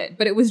found it,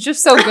 but it was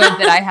just so good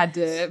that I had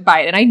to buy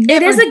it. And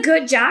it is a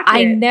good jacket.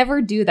 I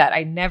never do that.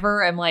 I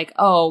never am like,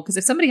 oh, because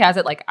if somebody has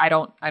it, like I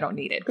don't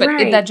need it. But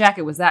if that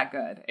jacket was that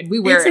good, and we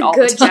wear it all the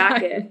time. It's a good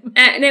jacket,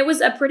 and it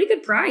was a pretty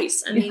good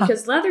price. I mean,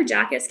 because leather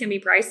jackets can be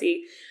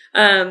pricey.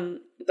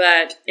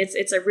 But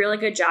it's a really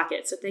good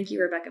jacket. So thank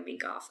you, Rebecca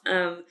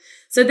Minkoff.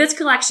 So this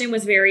collection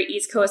was very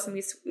East Coast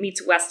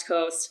meets West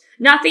Coast.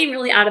 Nothing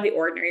really out of the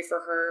ordinary for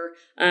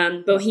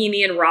her.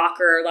 Bohemian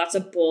rocker, lots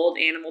of bold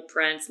animal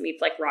prints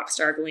meets like rock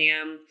star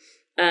glam.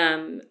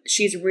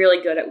 She's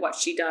really good at what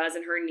she does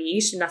in her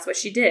niche, and that's what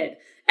she did.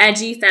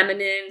 Edgy,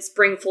 feminine,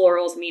 spring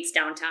florals meets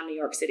downtown New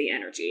York City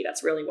energy.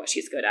 That's really what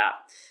she's good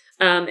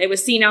at. It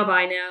was See Now,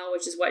 Buy Now,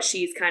 which is what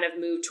she's kind of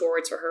moved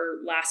towards for her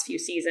last few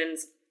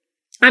seasons.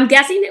 I'm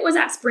guessing it was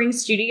at Spring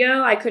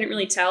Studio. I couldn't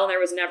really tell. There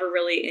was never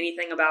really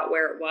anything about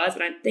where it was,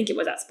 but I think it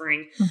was at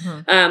Spring.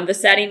 The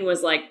setting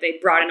was like they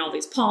brought in all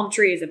these palm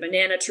trees and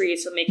banana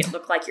trees to make it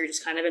look like you're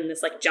just kind of in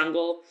this like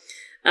jungle.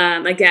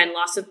 Again,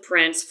 lots of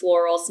prints,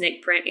 floral,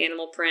 snake print,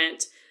 animal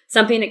print.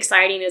 Something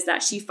exciting is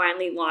that she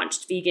finally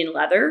launched vegan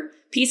leather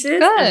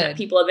pieces. Good. And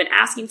people have been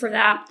asking for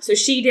that. So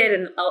she did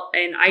an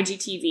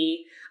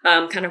IGTV.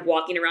 Kind of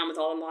walking around with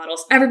all the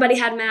models. Everybody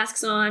had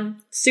masks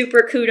on.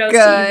 Super kudos to you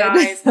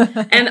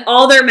guys. And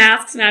all their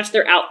masks matched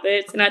their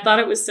outfits. And I thought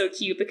it was so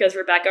cute because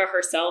Rebecca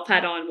herself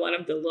had on one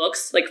of the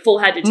looks, like full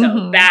head to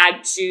toe,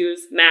 bag,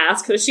 shoes,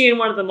 mask. So she and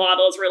one of the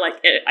models were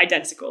like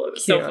identical. It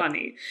was so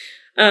funny.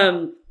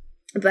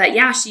 But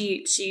yeah,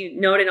 she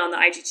noted on the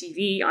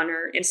IGTV on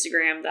her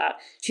Instagram that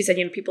she said,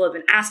 people have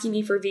been asking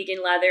me for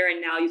vegan leather,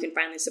 and now you can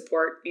finally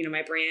support,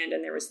 my brand.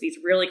 And there was these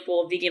really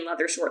cool vegan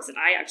leather shorts that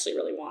I actually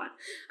really want.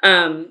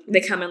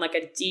 They come in like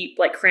a deep,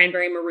 like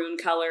cranberry maroon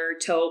color,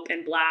 taupe,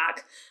 and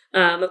black.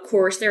 Of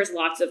course, there's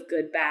lots of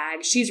good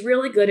bags. She's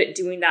really good at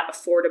doing that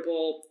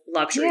affordable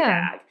luxury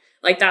bag.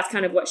 Like that's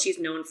kind of what she's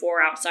known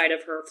for outside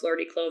of her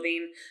flirty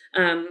clothing.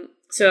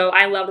 So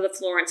I loved the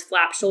Florence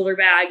flap shoulder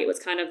bag. It was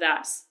kind of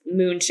that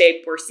moon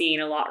shape we're seeing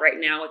a lot right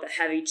now with a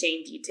heavy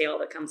chain detail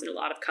that comes in a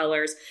lot of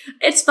colors.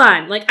 It's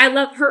fun. Like I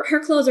love her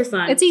clothes are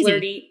fun. It's easy.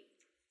 Flirty.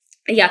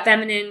 Yeah,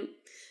 feminine.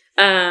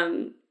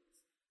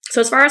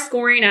 So as far as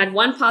scoring, I had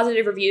one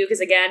positive review because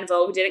again,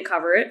 Vogue didn't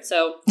cover it.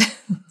 So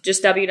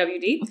just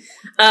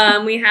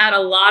WWD. We had a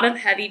lot of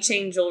heavy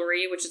chain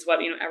jewelry, which is what,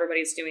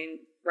 everybody's doing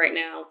right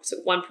now. So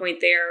 1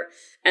 point there.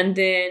 And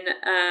then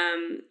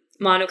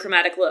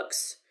monochromatic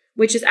looks,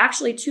 which is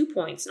actually 2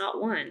 points,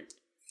 not 1.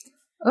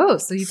 Oh,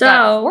 so you've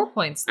got 4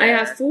 points there. I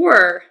have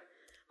 4.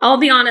 I'll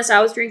be honest,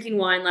 I was drinking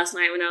wine last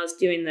night when I was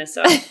doing this,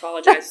 so I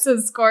apologize. So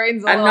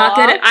scoring's I'm not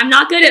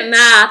good at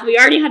math. We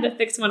already had to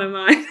fix one of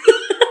mine.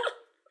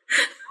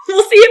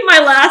 We'll see if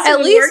my last at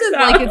one least works it's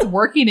out. like it's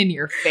working in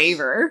your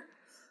favor.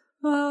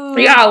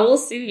 Yeah, we'll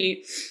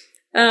see.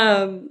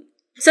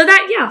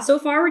 So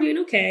far we're doing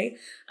okay.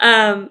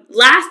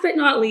 Last but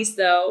not least,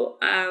 though,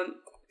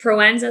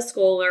 Proenza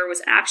Scholar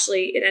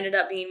it ended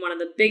up being one of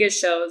the biggest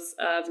shows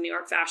of New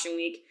York Fashion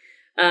Week.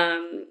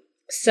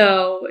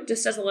 So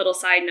just as a little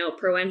side note,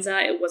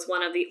 Proenza, it was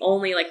one of the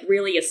only like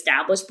really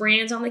established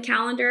brands on the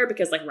calendar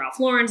because like Ralph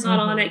Lauren's not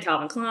on it,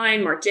 Calvin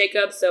Klein, Marc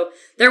Jacobs. So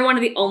they're one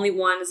of the only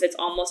ones that's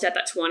almost at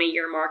that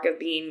 20-year mark of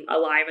being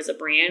alive as a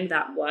brand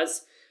that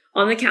was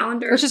on the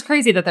calendar. Which is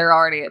crazy that they're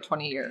already at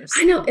 20 years.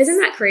 I know. Isn't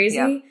that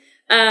crazy?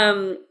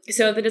 Yeah.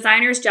 So the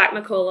designers, Jack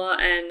McCullough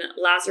and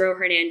Lazaro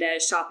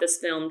Hernandez, shot this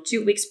film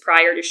 2 weeks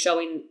prior to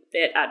showing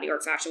it at New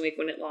York Fashion Week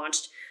when it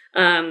launched.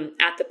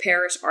 At the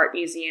Parrish Art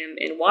Museum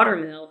in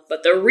Watermill.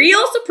 But the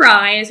real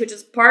surprise, which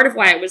is part of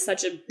why it was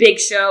such a big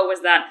show,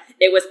 was that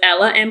it was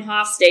Ella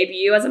Emhoff's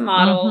debut as a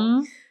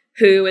model,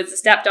 who is the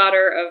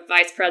stepdaughter of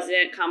Vice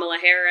President Kamala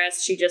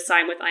Harris. She just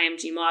signed with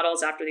IMG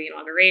Models after the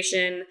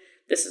inauguration.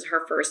 This is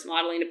her first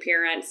modeling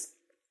appearance.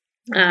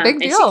 Big deal.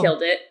 And she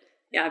killed it.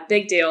 Yeah,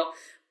 big deal.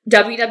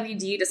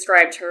 WWD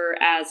described her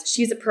as,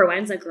 she's a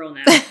Proenza girl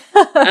now.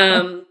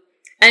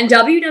 And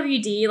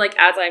WWD, like,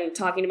 as I'm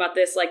talking about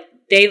this, like,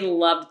 they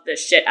loved the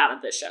shit out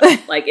of this show.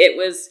 Like, it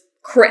was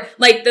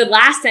like, the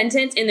last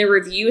sentence in the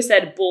review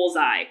said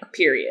bullseye,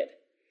 period.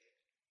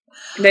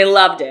 They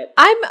loved it.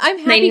 I'm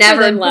happy for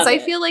them because I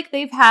feel like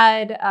they've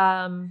had,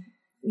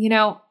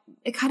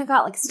 it kind of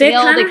got like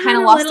stale. They kind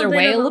of lost their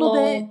way a little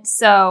bit.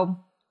 So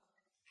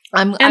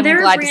I'm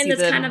glad to see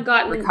them kind of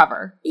gotten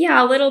recover.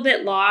 Yeah, a little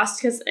bit lost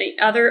because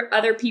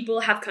other people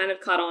have kind of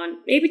caught on,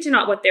 maybe to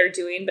not what they're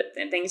doing, but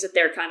things that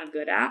they're kind of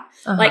good at,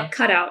 like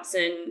cutouts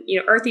and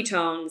earthy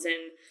tones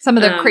and some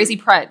of the crazy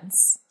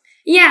prints.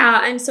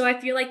 Yeah, and so I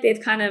feel like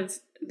they've kind of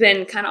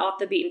been kind of off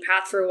the beaten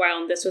path for a while,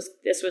 and this was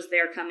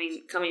their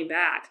coming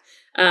back.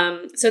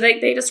 So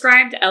they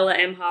described Ella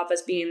Emhoff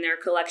as being their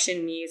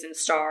collection muse and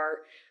star.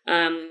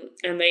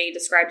 And they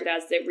described it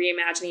as the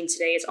reimagining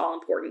today's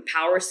all-important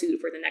power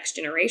suit for the next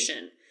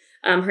generation.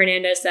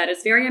 Hernandez said,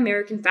 it's very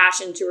American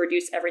fashion to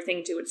reduce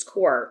everything to its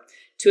core,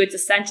 to its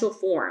essential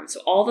form.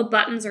 So all the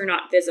buttons are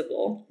not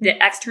visible. The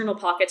external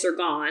pockets are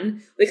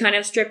gone. We kind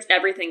of stripped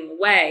everything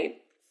away.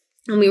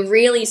 And we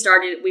really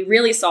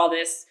saw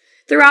this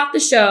throughout the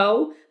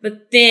show,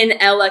 but then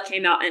Ella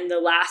came out in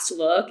the last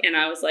look, and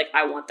I was like,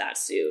 I want that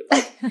suit.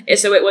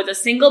 So it was a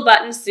single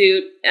button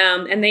suit,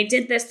 and they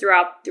did this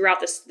throughout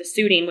the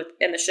suiting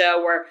in the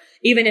show, where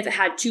even if it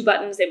had two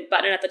buttons, they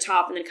button it at the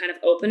top and then kind of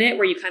open it,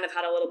 where you kind of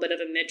had a little bit of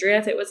a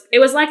midriff. It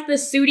was like the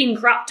suiting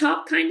crop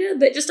top kind of,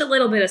 but just a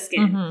little bit of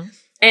skin.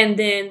 And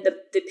then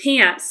the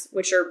pants,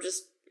 which are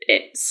just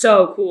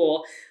so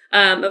cool.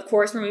 Of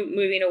course, we're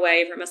moving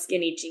away from a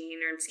skinny jean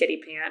or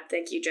skinny pant.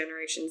 Thank you,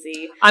 Generation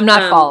Z. I'm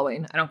not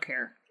following. I don't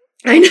care.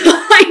 I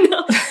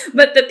know.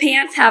 But the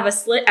pants have a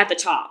slit at the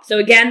top. So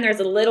again, there's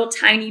a little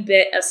tiny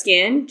bit of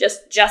skin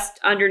just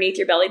underneath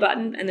your belly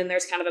button. And then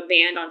there's kind of a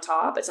band on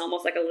top. It's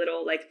almost like a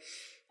little, like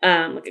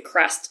a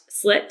crest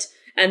slit.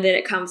 And then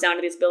it comes down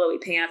to these billowy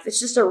pants.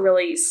 It's just a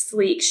really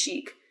sleek,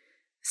 chic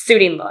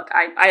suiting look.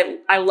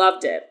 I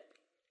loved it.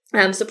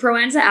 So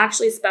Proenza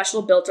actually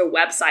built a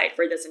website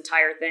for this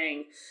entire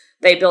thing.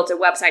 They built a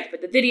website to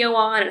put the video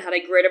on and had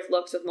a grid of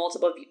looks with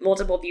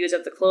multiple views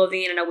of the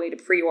clothing and a way to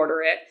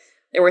pre-order it.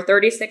 There were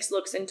 36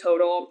 looks in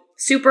total.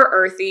 Super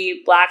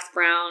earthy, blacks,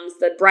 browns.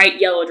 The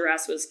bright yellow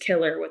dress was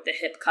killer with the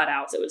hip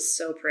cutouts. It was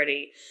so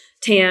pretty.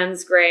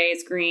 Tans,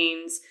 grays,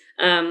 greens.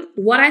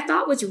 What I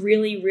thought was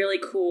really, really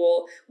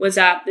cool was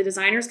that the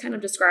designers kind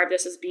of described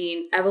this as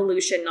being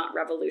evolution, not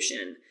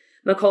revolution.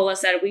 McCullough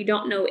said, we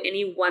don't know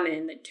any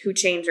women who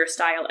change their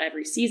style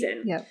every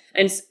season. Yep.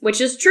 And which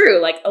is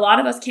true. Like, a lot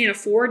of us can't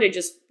afford to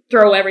just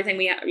throw everything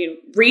we have,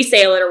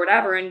 resale it or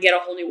whatever and get a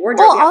whole new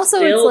wardrobe. Well, also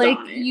it's like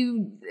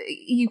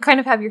you kind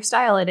of have your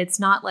style, and it's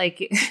not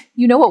like,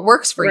 what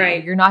works for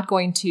you. You're not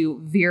going to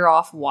veer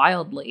off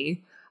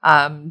wildly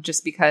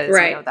just because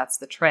that's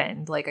the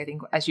trend. Like, I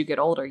think as you get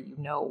older, you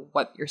know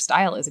what your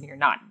style is, and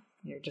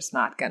you're just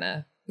not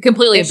gonna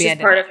completely abandon it. It's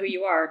just part of who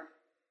you are.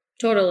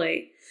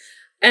 Totally.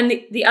 And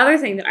the other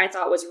thing that I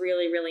thought was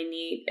really, really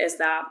neat is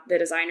that the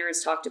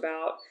designers talked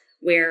about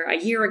where a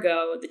year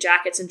ago, the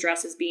jackets and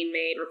dresses being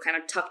made were kind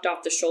of tucked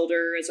off the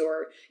shoulders,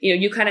 or,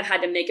 you kind of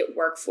had to make it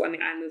work for,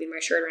 I'm moving my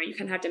shirt around, you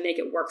kind of have to make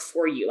it work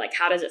for you. Like,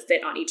 how does it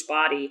fit on each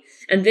body?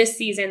 And this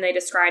season, they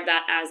described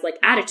that as like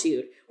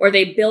attitude, or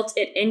they built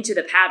it into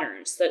the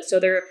patterns.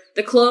 So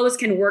the clothes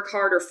can work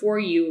harder for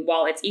you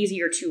while it's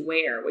easier to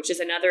wear, which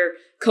is another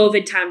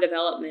COVID time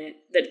development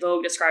that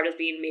Vogue described as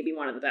being maybe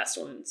one of the best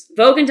ones.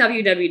 Vogue and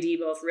WWD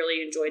both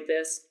really enjoyed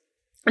this.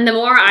 And the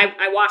more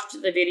I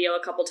watched the video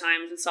a couple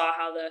times and saw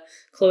how the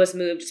clothes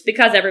moved, just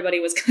because everybody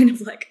was kind of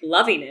like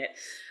loving it.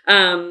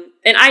 And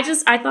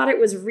I thought it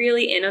was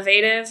really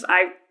innovative.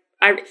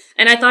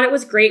 And I thought it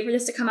was great for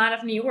this to come out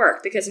of New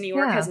York, because New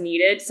York has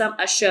needed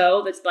a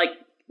show that's like,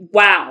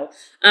 wow.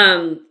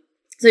 So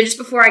just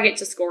before I get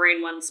to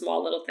scoring, one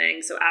small little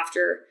thing. So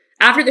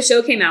after the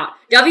show came out,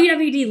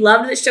 WWD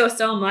loved the show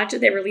so much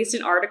that they released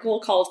an article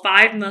called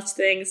 5 Must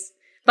Things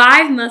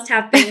 5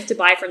 must-have things to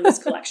buy from this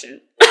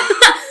collection.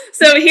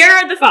 So here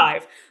are the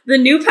 5. The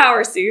new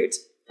power suit,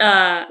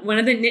 one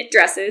of the knit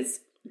dresses,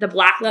 the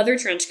black leather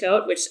trench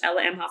coat, which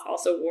Ella Emhoff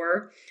also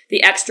wore,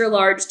 the extra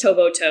large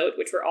Tobo tote,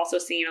 which we're also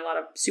seeing a lot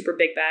of super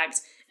big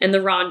bags, and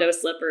the Rondo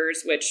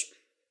slippers, which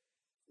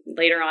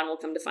later on we'll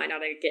come to find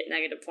out I get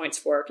negative points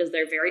for because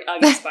they're very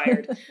UGG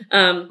inspired.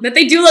 But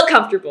they do look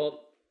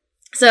comfortable.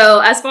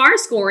 So as far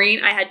as scoring,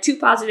 I had 2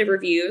 positive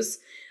reviews.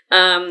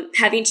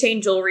 Having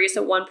chain jewelry,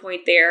 so 1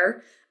 point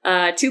there.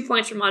 2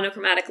 points for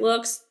monochromatic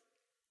looks.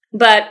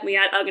 But we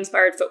had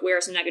UGG-inspired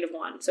footwear, so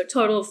 -1. So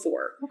total of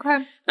 4.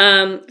 Okay.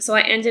 So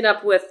I ended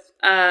up with,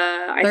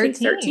 I think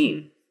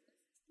 13.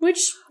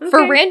 Which, okay.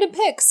 For random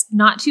picks,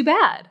 not too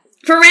bad.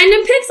 For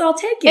random picks, I'll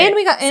take it. And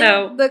we got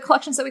the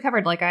collections that we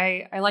covered. Like,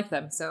 I like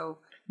them. So,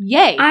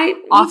 yay.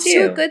 Off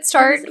to a good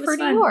start for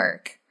New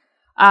York.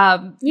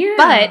 Yeah.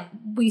 But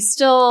we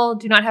still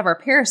do not have our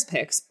Paris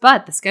picks,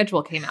 but the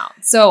schedule came out.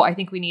 So I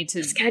think we need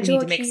to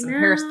make some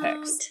Paris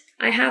picks.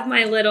 I have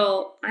my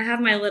little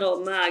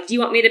mug. Do you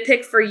want me to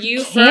pick for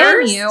you first?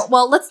 Can you?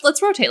 Well, let's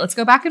rotate. Let's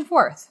go back and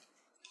forth.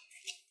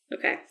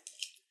 Okay.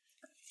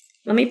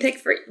 Let me pick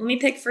for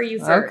you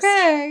first.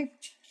 Okay.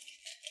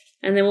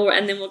 And then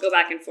we'll go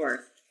back and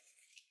forth.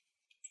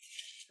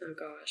 Oh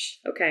gosh.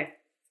 Okay.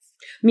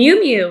 Miu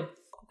Miu.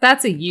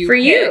 That's a you for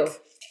pick. You.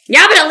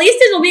 Yeah, but at least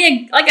it'll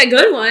be a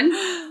good one.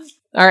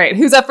 All right,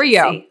 who's up for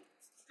you?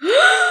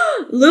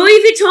 Louis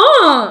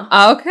Vuitton.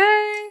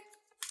 Okay.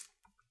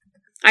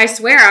 I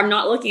swear I'm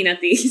not looking at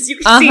these. You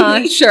can see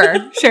me.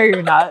 Sure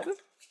you're not.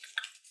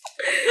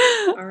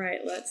 All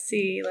right, let's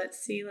see.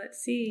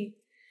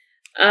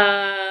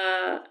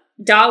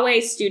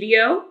 Dawei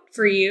Studio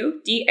for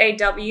you.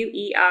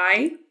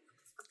 DAWEI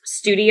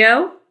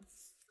Studio.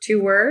 2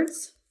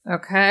 words.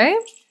 Okay.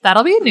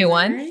 That'll be a new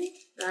one.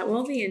 That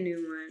will be a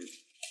new one.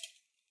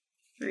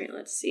 All right,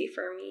 let's see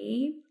for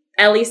me.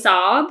 Ellie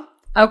Saab.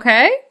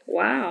 Okay.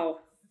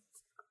 Wow.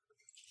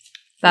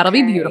 That'll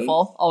be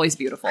beautiful. Always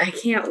beautiful. I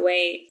can't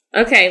wait.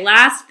 Okay,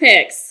 last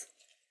picks.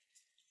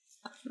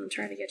 I'll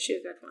try to get you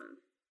a good one.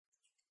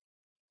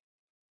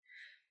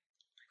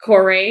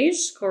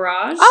 Courage.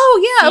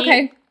 Oh, yeah,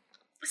 okay.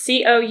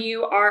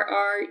 COURREGES.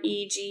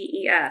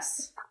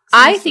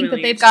 I think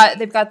that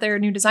they've got their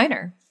new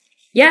designer.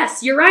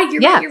 Yes, you're right.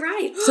 You're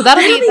right. So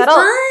that'll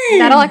fun.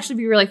 That'll actually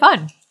be really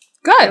fun.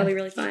 Good. That'll be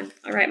really fun.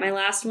 All right, my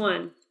last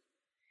one.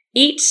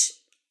 Each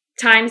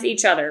times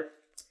each other.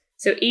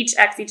 So each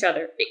X each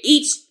other.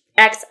 Each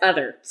X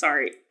other.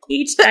 Sorry.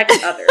 Each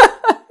X other.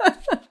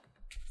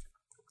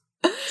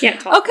 Can't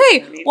talk.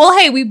 Okay. Well,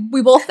 hey, we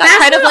both got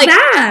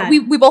bad.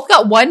 We both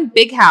got one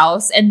big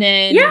house and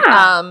then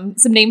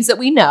some names that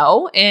we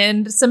know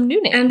and some new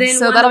names. And then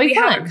so that'll be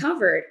fun.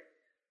 Covered.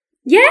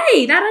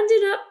 Yay! That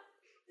ended up.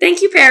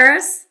 Thank you,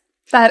 Paris.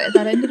 That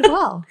ended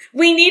well.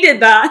 We needed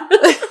that.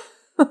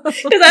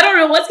 Because I don't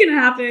know what's going to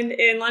happen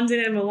in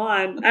London and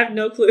Milan. I have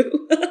no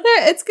clue.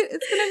 It's going to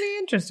be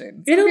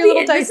interesting. It'll be a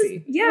little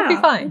dicey. It'll be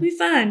fine.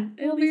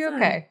 It'll be fun.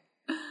 Okay.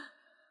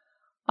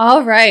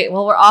 All right.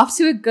 Well, we're off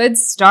to a good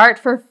start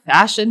for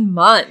Fashion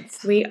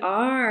Month. We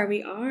are.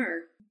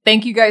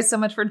 Thank you guys so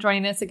much for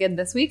joining us again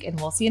this week, and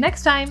we'll see you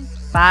next time.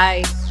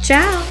 Bye.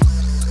 Ciao.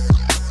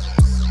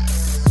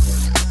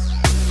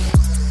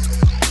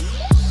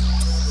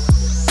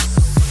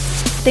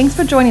 Thanks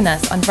for joining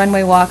us on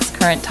Runway Walk's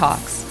Current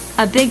Talks.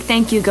 A big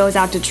thank you goes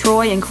out to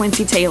Troy and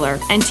Quincy Taylor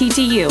and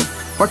TTU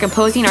for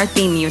composing our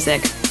theme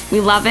music.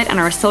 We love it and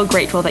are so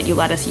grateful that you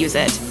let us use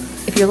it.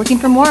 If you're looking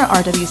for more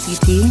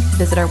RWCT,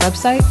 visit our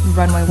website,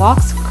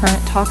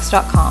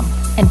 runwaywalkscurrenttalks.com,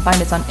 and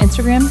find us on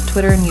Instagram,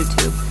 Twitter, and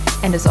YouTube.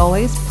 And as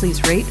always,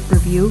 please rate,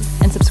 review,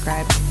 and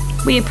subscribe.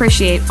 We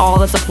appreciate all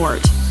the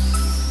support.